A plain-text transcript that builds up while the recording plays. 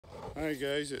Hi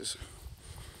guys, it's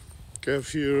Gav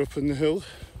here up on the hill.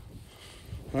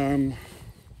 One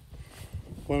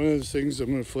of the things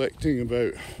I'm reflecting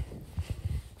about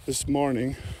this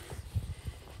morning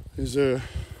is a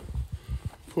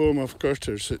poem of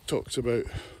Goethe's that talks about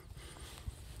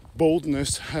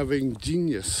boldness having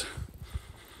genius.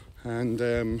 And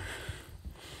I'm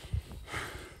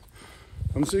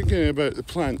thinking about the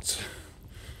plants,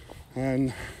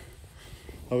 and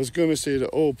I was going to say that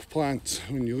all plants,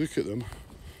 when you look at them,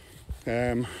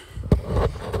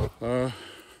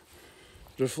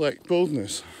 reflect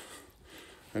boldness.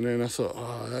 And then I thought,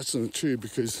 oh, that's not true,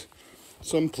 because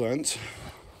some plants,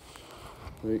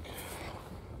 like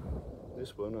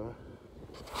this one, are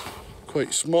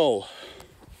quite small.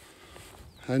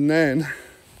 And then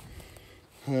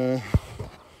there's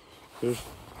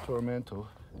Tormental.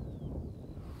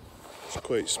 It's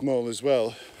quite small as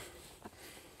well.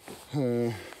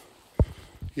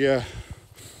 Yeah,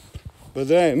 but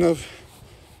then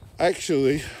I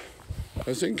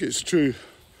think it's true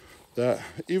that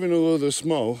even although they're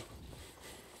small,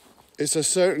 it's a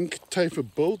certain type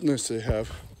of boldness they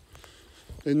have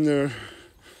in their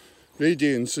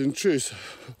radiance and truth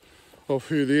of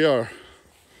who they are.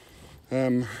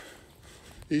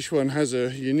 Each one has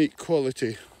a unique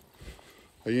quality,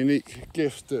 a unique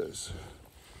gift that's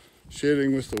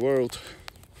sharing with the world.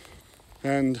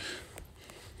 And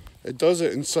it does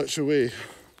it in such a way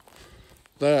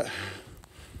that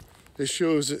it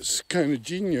shows its kind of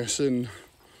genius in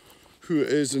who it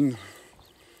is and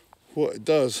what it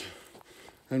does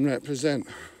and represents.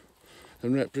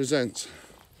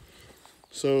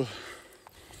 So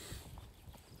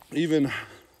even,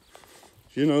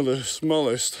 the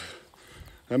smallest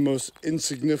and most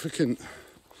insignificant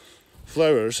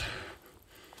flowers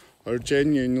are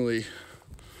genuinely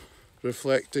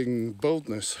reflecting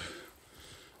boldness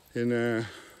in the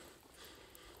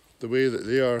way that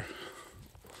they are.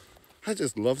 I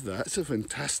just love that. It's a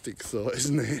fantastic thought,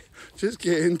 isn't it? Just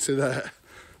get into that.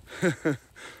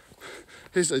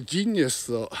 It's a genius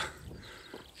thought.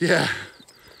 Yeah.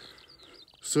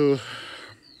 So,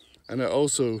 and it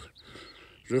also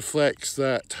reflects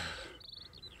that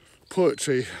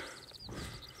poetry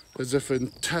is a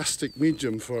fantastic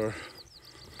medium for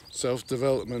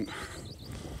self-development.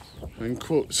 And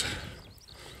quotes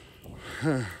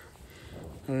are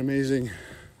amazing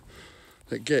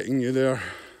at getting you there,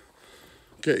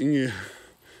 getting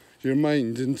your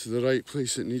mind into the right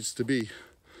place it needs to be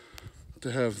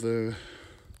to have the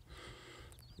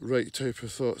right type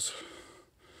of thoughts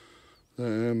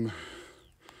that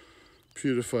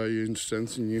purify you and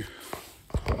strengthen you.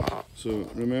 So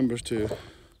remember to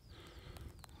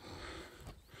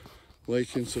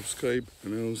like and subscribe,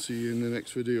 and I will see you in the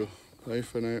next video. Bye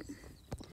for now.